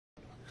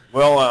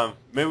Well,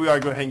 maybe we ought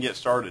to go ahead and get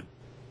started.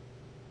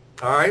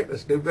 All right,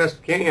 let's do the best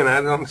we can.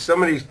 I know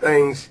some of these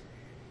things,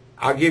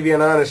 I'll give you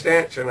an honest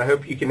answer, and I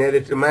hope you can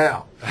edit them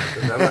out.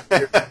 I'm not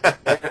sure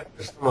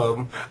some of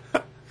them.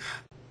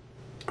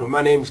 Well,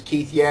 my name is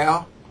Keith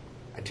Yao.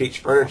 I teach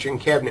furniture and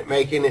cabinet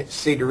making at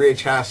Cedar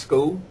Ridge High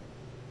School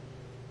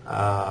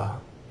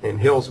in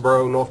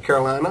Hillsborough, North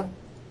Carolina.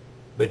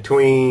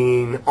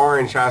 Between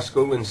Orange High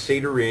School and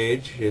Cedar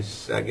Ridge,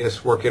 is I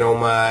guess working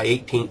on my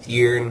 18th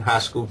year in high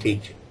school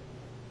teaching.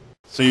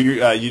 So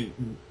you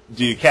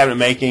do cabinet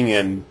making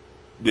and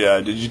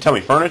did you tell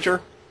me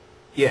furniture?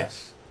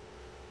 Yes.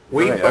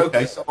 We Okay,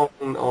 focus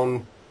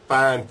on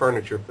fine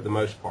furniture for the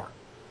most part.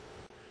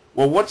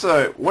 Well, what's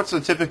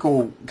a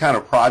typical kind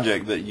of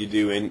project that you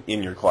do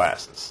in your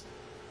classes?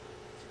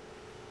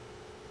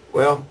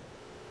 Well,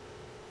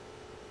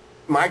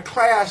 my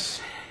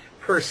class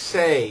per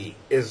se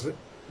is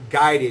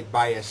guided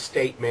by a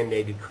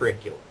state-mandated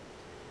curriculum.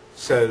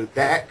 So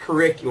that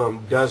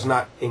curriculum does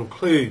not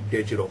include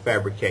digital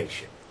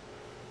fabrication.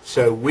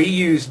 So we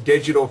use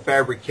digital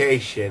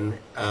fabrication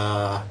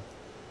kind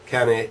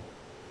of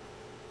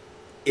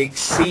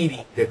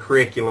exceeding the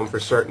curriculum for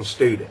certain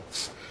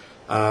students.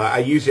 I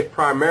use it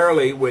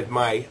primarily with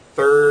my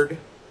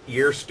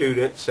third-year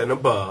students and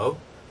above.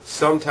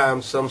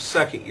 Sometimes some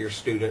second-year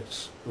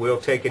students will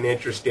take an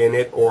interest in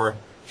it or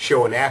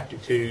show an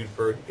aptitude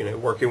for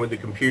working with the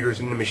computers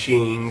and the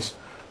machines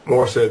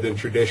more so than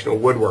traditional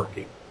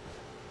woodworking.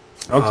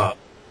 Okay.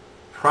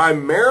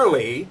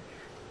 Primarily,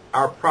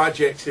 our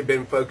projects have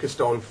been focused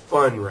on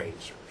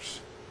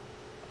fundraisers.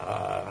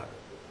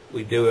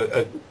 We do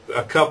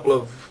a couple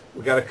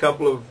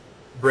of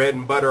bread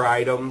and butter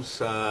items,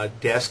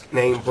 desk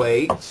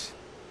nameplates.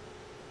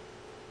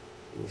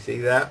 Can you see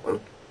that one?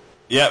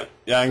 Yeah,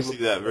 I can see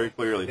that very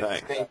clearly.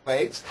 Desk Thanks.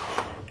 nameplates.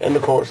 And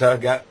of course,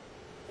 I've got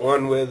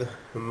one with,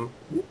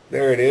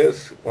 there it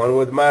is, one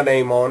with my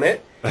name on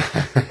it.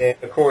 And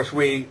of course,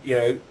 we,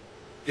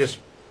 just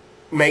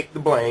make the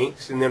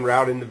blanks and then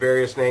route in the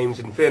various names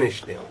and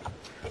finish them.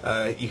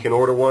 You can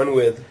order one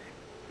with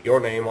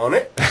your name on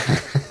it.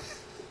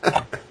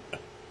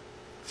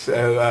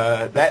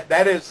 So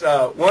that is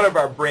one of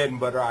our bread and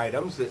butter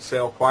items that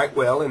sell quite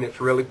well, and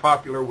it's really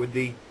popular with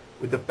the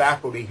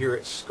faculty here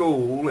at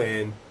school,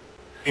 and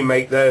we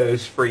make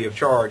those free of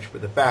charge for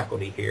the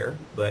faculty here.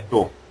 But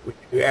Cool. We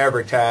do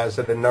advertise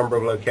at a number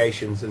of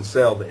locations and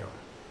sell them.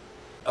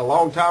 A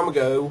long time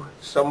ago,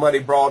 somebody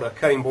brought a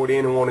cutting board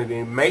in and wanted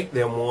to make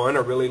them one,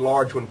 a really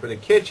large one for the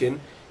kitchen,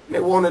 and they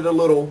wanted a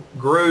little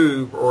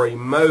groove or a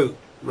moat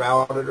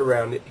routed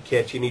around it to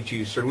catch any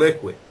juice or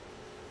liquid.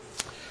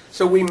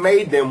 So we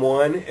made them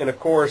one, and of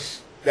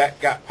course that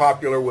got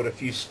popular with a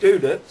few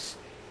students.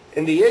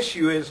 And the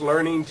issue is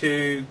learning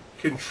to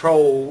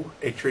control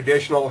a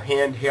traditional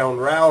handheld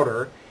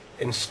router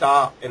and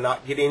stop and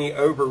not get any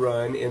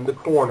overrun in the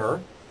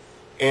corner,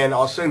 and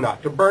also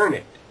not to burn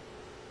it.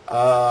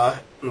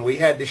 And we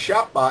had the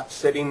ShopBot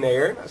sitting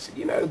there, and I said,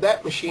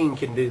 that machine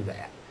can do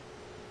that.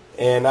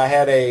 And I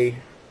had a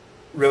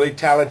really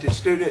talented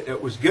student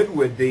that was good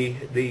with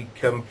the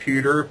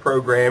computer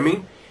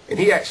programming, and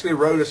he actually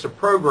wrote us a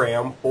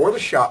program for the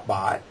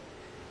ShopBot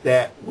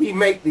that we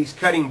make these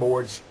cutting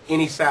boards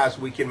any size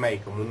we can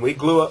make them. When we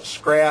glue up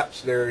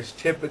scraps, there's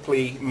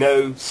typically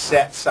no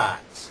set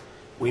size.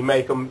 We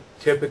make them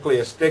typically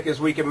as thick as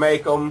we can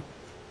make them,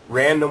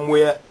 random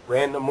width,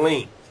 random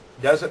length.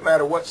 Doesn't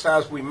matter what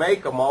size we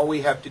make them, all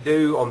we have to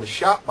do on the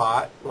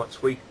ShopBot,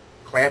 once we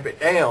clamp it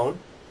down,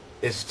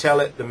 is tell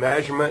it the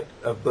measurement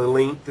of the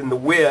length and the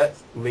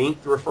width,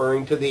 length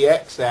referring to the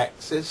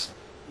x-axis,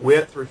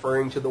 width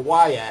referring to the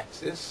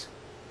y-axis.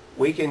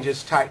 We can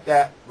just type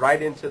that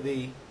right into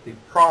the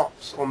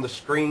prompts on the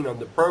screen on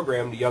the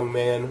program the young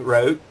man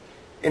wrote,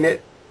 and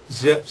it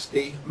zips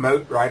the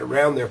moat right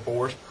around there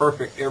for us,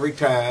 perfect every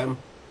time,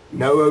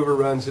 no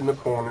overruns in the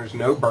corners,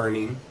 no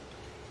burning,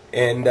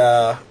 and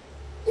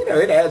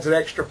it adds an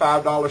extra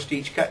 $5 to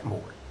each cutting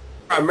board.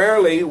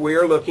 Primarily,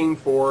 we're looking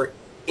for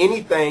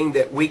anything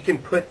that we can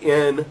put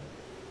in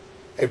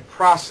a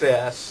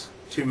process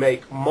to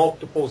make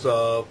multiples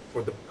of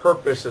for the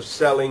purpose of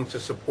selling to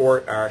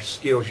support our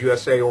Skills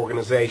USA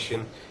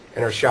organization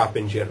and our shop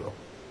in general.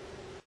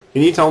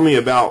 Can you tell me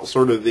about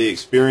sort of the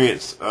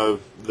experience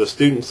of the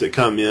students that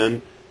come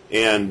in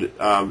and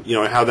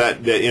how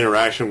that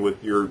interaction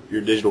with your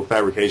digital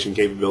fabrication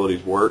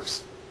capabilities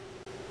works?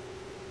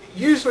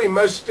 Usually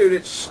most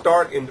students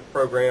start in the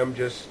program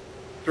just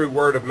through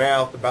word of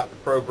mouth about the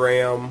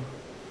program,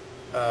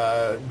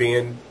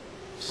 being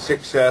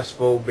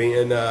successful,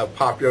 being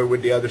popular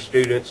with the other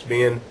students,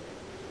 being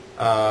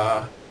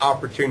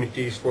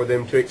opportunities for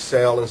them to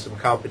excel in some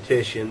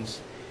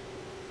competitions.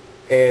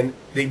 And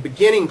the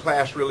beginning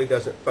class really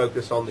doesn't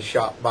focus on the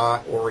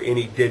ShopBot or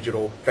any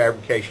digital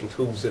fabrication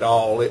tools at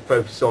all. It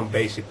focuses on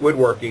basic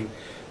woodworking.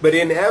 But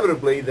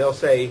inevitably they'll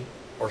say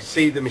or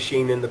see the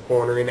machine in the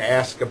corner and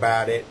ask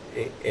about it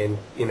and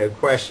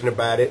question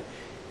about it.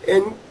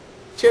 And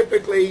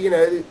typically,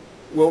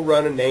 we'll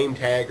run a name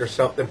tag or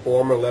something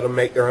for them or let them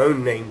make their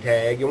own name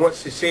tag. And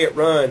once they see it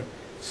run,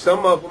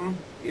 some of them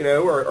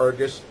are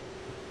just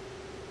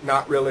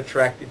not real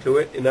attracted to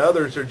it, and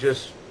others are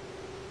just,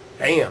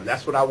 damn,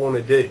 that's what I want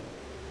to do.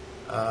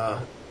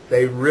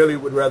 They really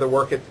would rather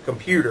work at the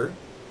computer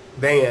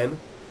than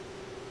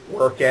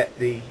work at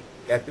the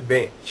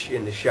bench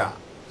in the shop.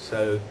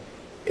 So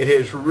it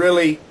has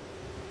really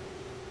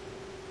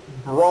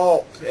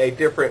brought a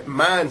different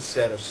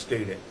mindset of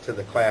student to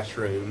the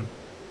classroom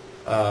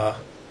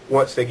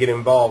once they get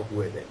involved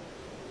with it.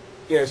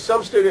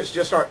 Some students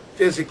just aren't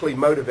physically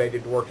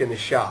motivated to work in the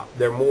shop.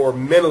 They're more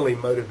mentally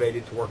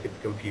motivated to work at the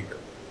computer.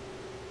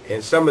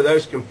 And some of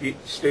those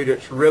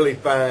students really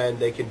find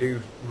they can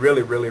do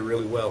really, really,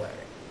 really well at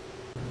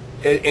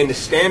it. In the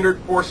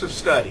standard course of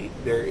study,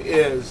 there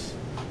is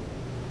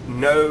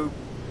no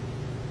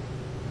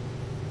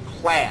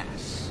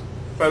class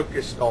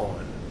focused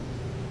on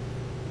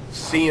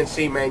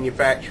CNC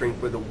manufacturing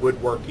for the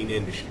woodworking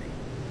industry.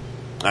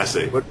 I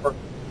see.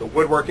 The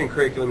woodworking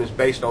curriculum is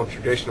based on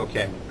traditional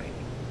cabinet making.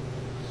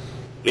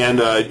 And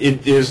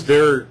is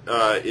there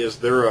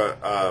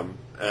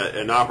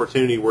an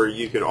opportunity where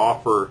you could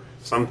offer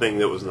something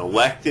that was an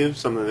elective,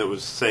 something that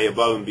was, say,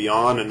 above and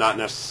beyond and not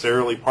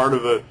necessarily part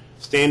of a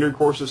standard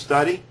course of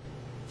study?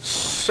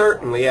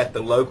 Certainly at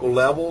the local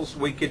levels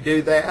we could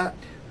do that,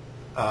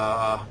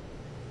 but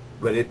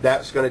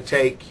that's going to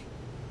take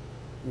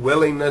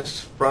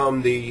willingness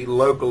from the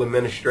local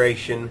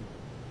administration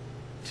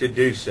to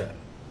do so.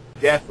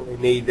 Definitely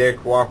need their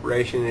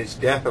cooperation. It's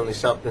definitely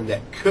something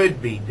that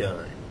could be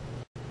done.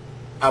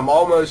 I'm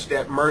almost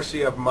at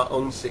mercy of my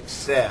own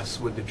success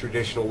with the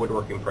traditional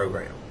woodworking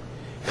program.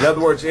 In other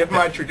words, if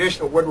my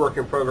traditional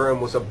woodworking program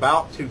was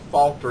about to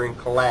falter and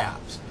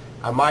collapse,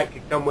 I might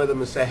could come with them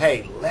and say,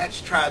 hey,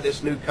 let's try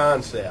this new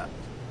concept.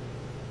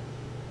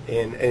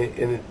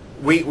 And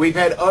we've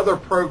had other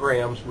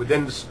programs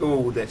within the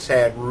school that's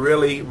had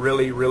really,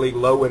 really, really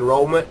low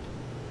enrollment,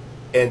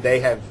 and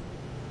they have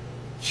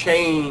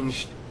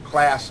changed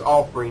class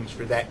offerings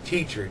for that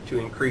teacher to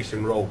increase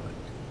enrollment.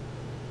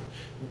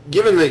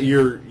 Given that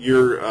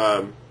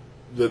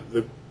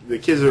the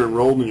kids that are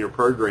enrolled in your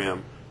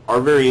program are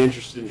very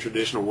interested in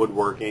traditional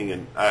woodworking,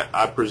 and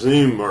I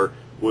presume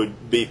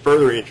would be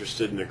further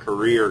interested in a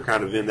career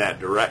kind of in that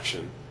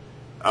direction,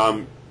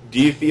 do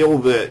you feel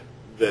that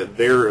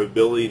their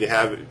ability to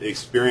have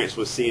experience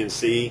with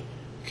CNC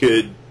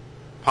could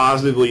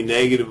positively,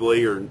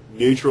 negatively, or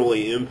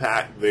neutrally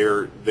impact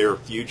their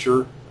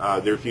future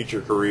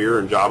career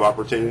and job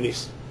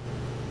opportunities?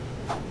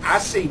 I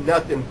see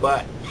nothing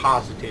but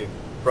positive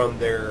from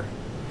their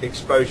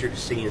exposure to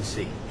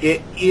CNC.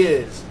 It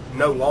is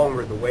no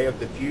longer the way of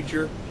the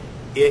future.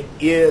 It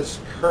is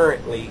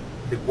currently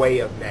the way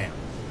of now.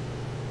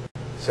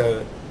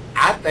 So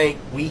I think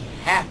we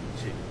have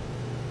to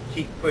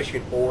keep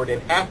pushing forward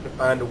and have to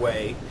find a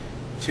way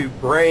to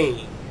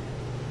bring,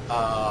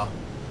 I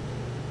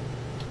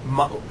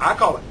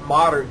call it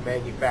modern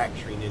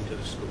manufacturing into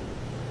the school.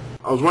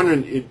 I was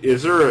wondering,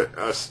 is there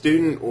a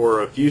student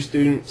or a few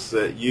students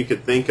that you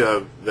could think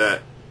of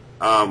that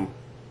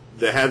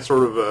that had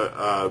sort of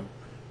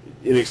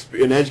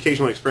an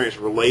educational experience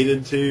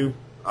related to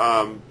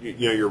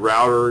your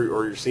router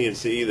or your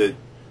CNC that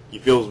you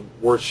feel is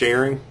worth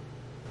sharing?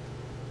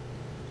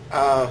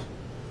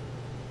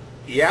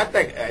 Yeah, I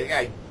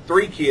think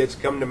 3 kids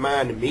come to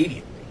mind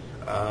immediately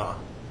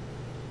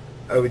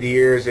over the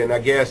years, and I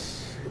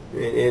guess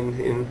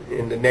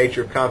in the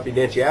nature of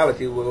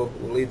confidentiality, we'll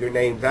leave their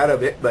names out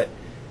of it. But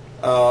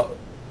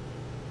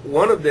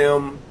one of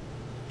them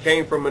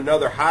came from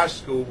another high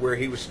school where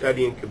he was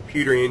studying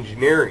computer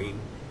engineering,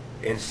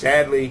 and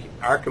sadly,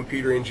 our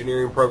computer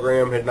engineering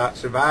program had not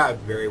survived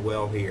very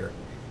well here.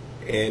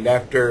 And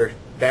after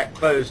that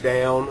closed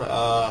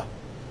down,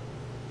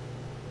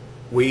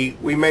 we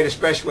made a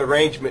special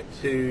arrangement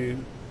to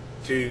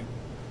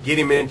get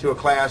him into a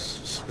class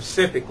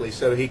specifically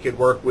so he could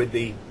work with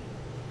the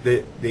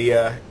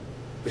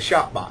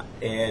ShopBot,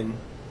 and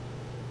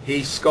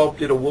he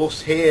sculpted a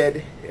wolf's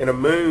head and a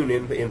moon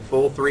in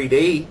full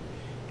 3D.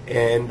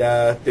 And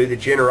through the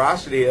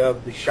generosity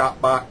of the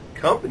ShopBot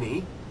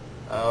company,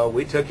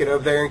 we took it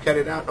over there and cut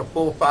it out in a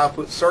full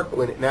 5-foot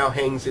circle, and it now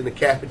hangs in the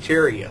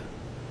cafeteria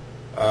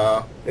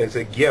as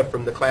a gift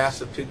from the class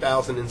of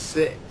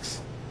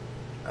 2006.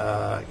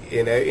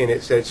 And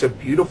it's a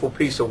beautiful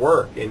piece of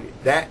work, and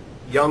that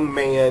young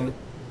man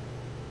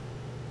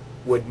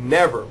would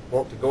never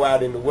want to go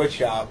out in the wood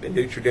shop and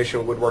do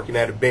traditional woodworking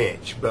at a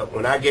bench. But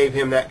when I gave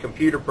him that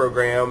computer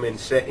program and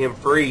set him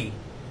free,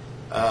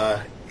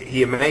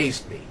 he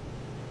amazed me.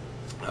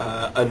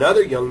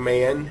 Another young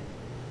man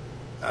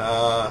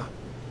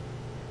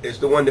is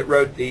the one that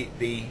wrote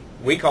the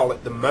we call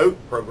it the moat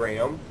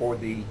program for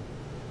the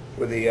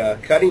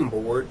cutting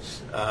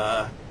boards.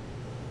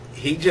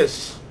 He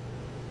just,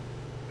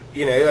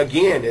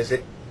 again,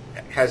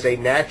 has a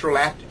natural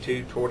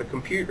aptitude toward a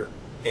computer,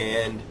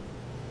 and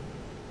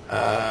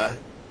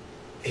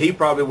he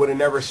probably would have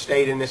never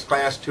stayed in this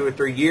class 2 or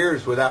 3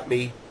 years without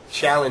me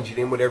challenging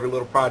him with every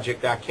little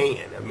project I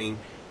can. I mean,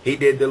 he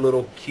did the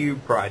little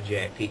cube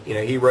project.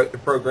 He wrote the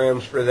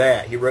programs for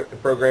that. He wrote the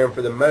program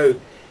for the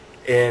moat,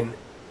 and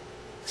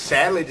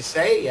sadly to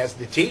say, as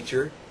the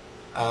teacher,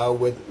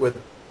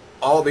 with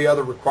all the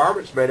other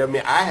requirements made of me,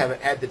 I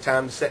haven't had the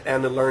time to sit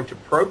down and learn to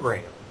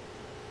program.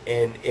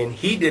 And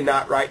he did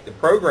not write the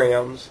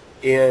programs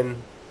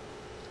in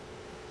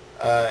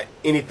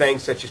anything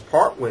such as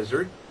Part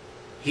Wizard.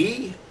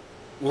 He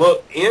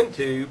looked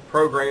into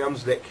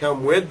programs that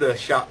come with the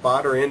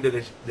ShopBot or into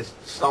the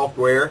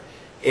software,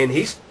 and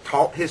he's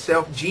taught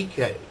himself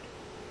G-code.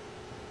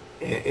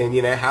 And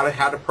you know,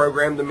 how to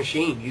program the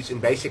machine using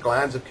basic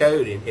lines of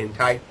code, and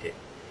typed it.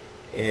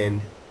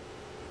 And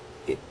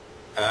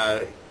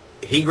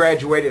he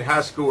graduated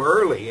high school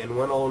early and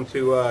went on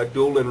to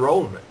dual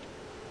enrollment.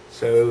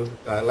 So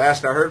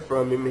last I heard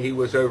from him, he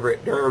was over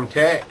at Durham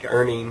Tech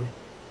earning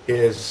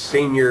his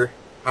senior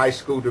high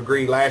school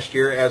degree last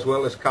year, as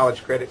well as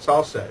college credits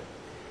also.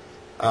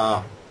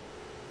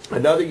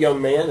 Another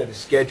young man that is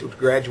scheduled to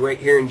graduate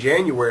here in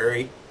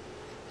January,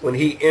 when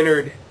he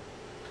entered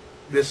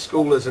this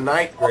school as a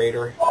ninth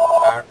grader,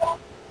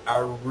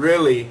 I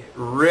really,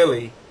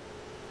 really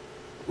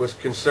was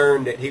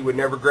concerned that he would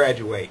never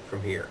graduate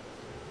from here.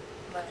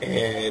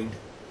 And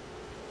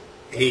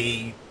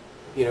he,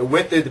 you know,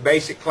 went through the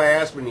basic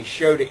class when he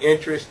showed an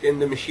interest in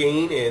the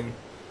machine,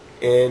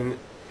 and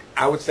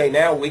I would say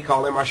now we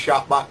call him our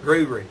ShopBot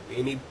guru.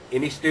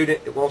 Any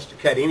student that wants to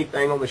cut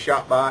anything on the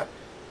ShopBot,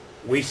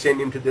 we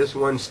send him to this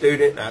one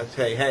student, and I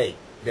say, hey,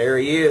 there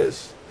he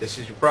is. This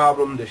is your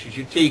problem. This is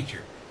your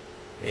teacher.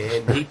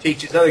 And he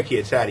teaches other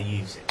kids how to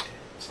use it.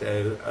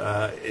 So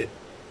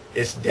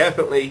it's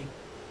definitely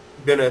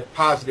been a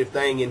positive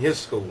thing in his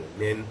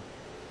schooling.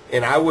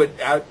 And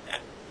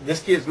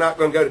this kid's not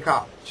going to go to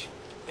college.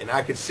 And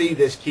I could see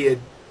this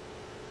kid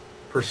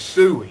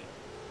pursuing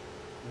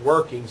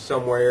working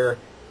somewhere.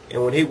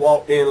 And when he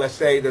walked in, let's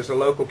say there's a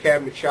local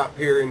cabinet shop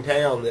here in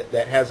town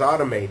that has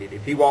automated.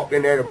 If he walked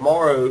in there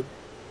tomorrow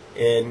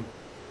and,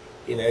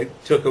 you know,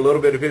 took a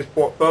little bit of his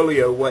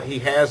portfolio, what he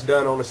has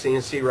done on a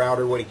CNC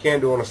router, what he can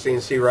do on a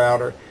CNC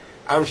router,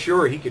 I'm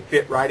sure he could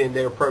fit right in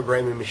there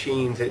programming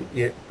machines and,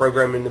 you know,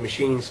 programming the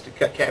machines to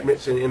cut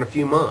cabinets in a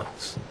few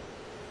months.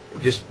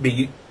 Just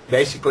be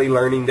basically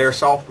learning their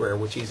software,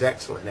 which he's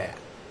excellent at.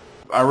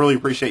 I really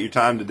appreciate your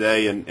time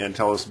today and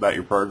tell us about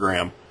your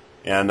program.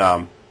 And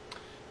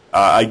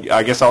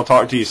I guess I'll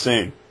talk to you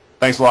soon.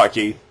 Thanks a lot,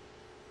 Keith.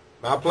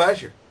 My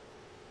pleasure.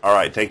 All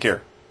right, take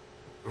care.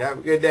 Have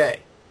a good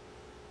day.